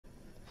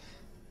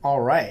All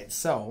right,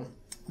 so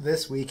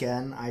this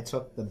weekend I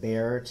took the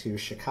bear to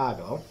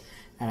Chicago,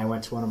 and I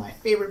went to one of my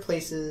favorite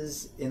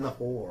places in the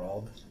whole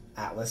world,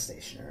 Atlas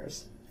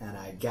Stationers, and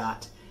I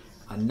got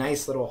a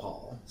nice little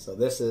haul. So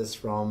this is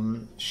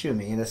from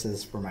Shumi. This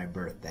is for my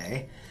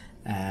birthday,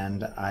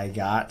 and I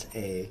got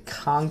a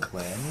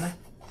Conklin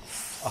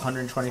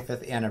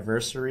 125th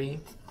anniversary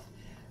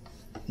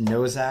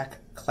Nozac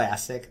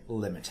Classic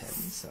Limited.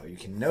 So you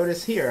can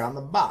notice here on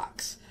the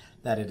box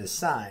that it is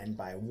signed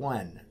by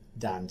one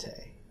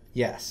Dante.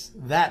 Yes,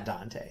 that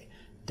Dante.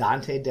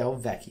 Dante Del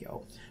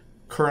Vecchio,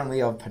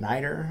 currently of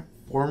Pineider,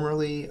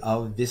 formerly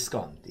of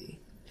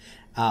Visconti.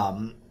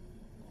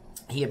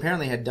 He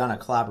apparently had done a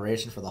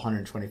collaboration for the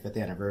 125th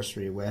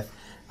anniversary with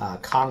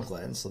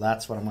Conklin, so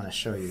that's what I'm going to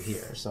show you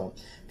here. So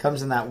it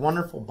comes in that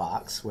wonderful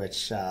box,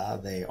 which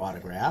they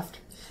autographed.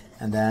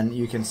 And then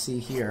you can see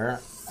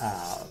here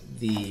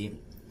the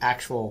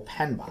actual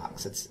pen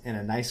box. It's in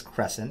a nice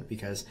crescent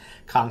because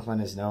Conklin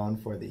is known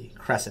for the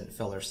crescent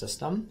filler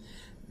system.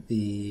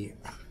 The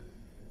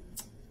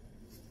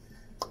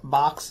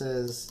box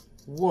is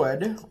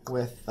wood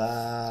with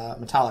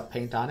metallic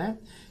paint on it.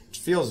 It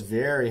feels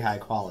very high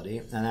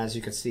quality, and as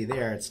you can see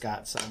there, it's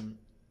got some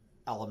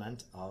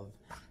element of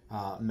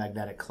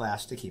magnetic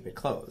clasp to keep it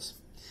closed.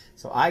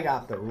 So I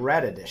got the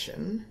red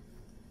edition,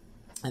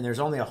 and there's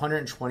only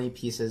 120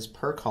 pieces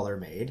per color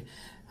made,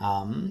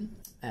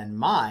 and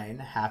mine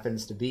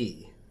happens to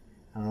be,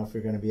 I don't know if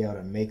you're going to be able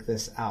to make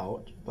this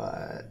out,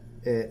 but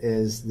it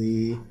is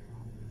the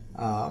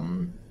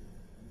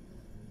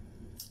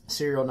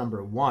serial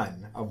number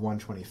 1 of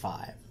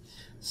 125.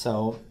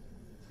 So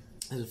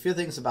there's a few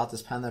things about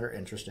this pen that are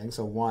interesting.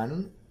 So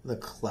one, the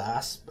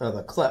clasp or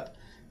the clip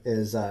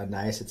is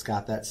nice. It's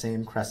got that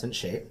same crescent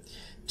shape.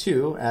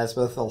 Two, as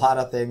with a lot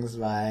of things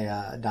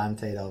by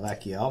Dante Del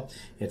Vecchio,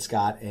 it's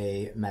got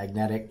a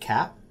magnetic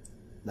cap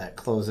that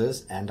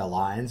closes and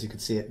aligns. You can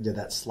see it did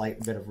that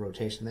slight bit of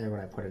rotation there when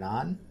I put it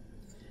on.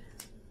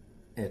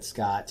 It's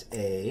got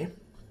a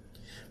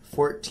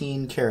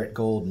 14 karat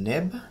gold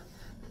nib,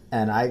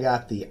 and I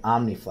got the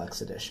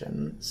Omniflex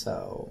edition.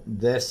 So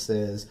this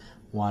is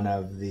one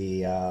of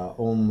the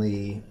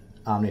only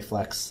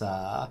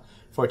Omniflex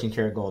 14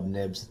 karat gold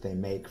nibs that they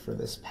make for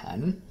this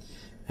pen.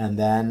 And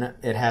then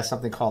it has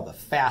something called the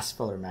fast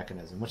filler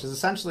mechanism, which is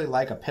essentially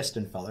like a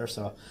piston filler.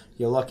 So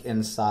you look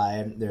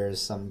inside, there's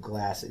some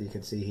glass that you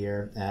can see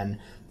here, and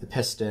the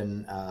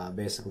piston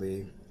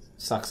basically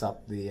sucks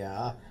up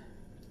the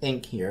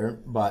ink here.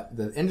 But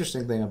the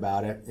interesting thing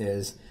about it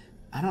is,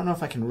 I don't know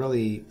if I can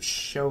really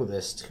show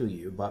this to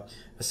you, but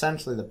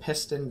essentially the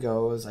piston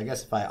goes, I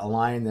guess if I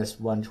align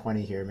this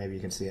 120 here, maybe you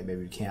can see it,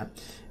 maybe you can't,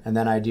 and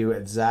then I do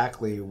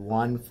exactly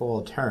one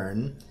full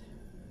turn,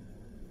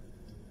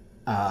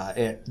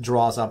 it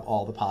draws up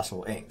all the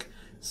possible ink.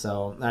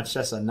 So that's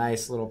just a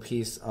nice little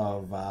piece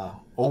of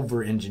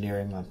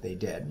over-engineering that they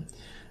did.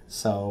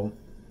 So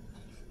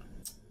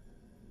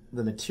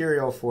the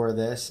material for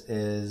this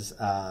is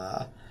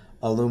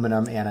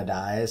aluminum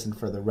anodized, and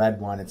for the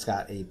red one it's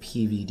got a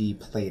PVD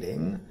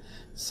plating.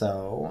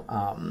 So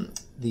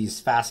these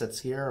facets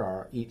here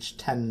are each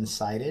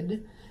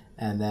 10-sided,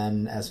 and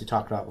then as we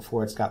talked about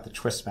before, it's got the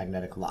twist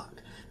magnetic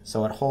lock.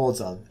 So it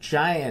holds a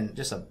giant,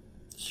 just a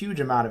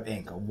huge amount of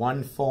ink, a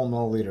 1 full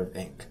milliliter of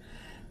ink.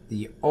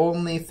 The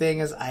only thing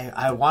is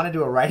I want to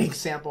do a writing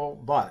sample,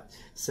 but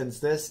since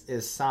this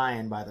is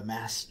signed by the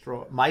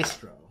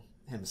maestro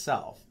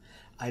himself,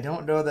 I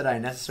don't know that I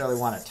necessarily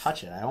want to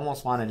touch it. I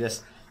almost want to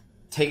just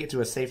take it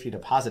to a safety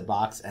deposit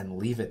box and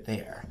leave it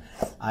there.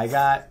 I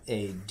got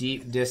a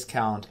deep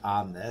discount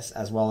on this,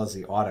 as well as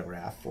the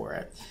autograph for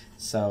it.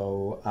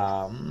 So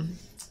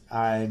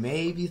I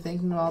may be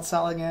thinking about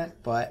selling it,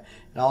 but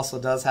it also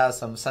does have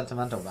some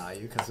sentimental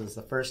value because it was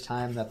the first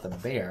time that the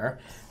bear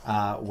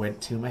went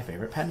to my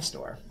favorite pen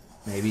store.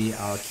 Maybe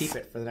I'll keep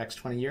it for the next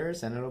 20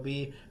 years, and it'll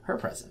be her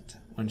present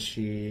when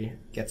she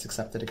gets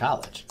accepted to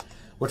college,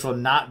 which will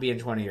not be in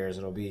 20 years.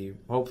 It'll be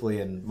hopefully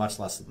in much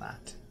less than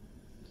that.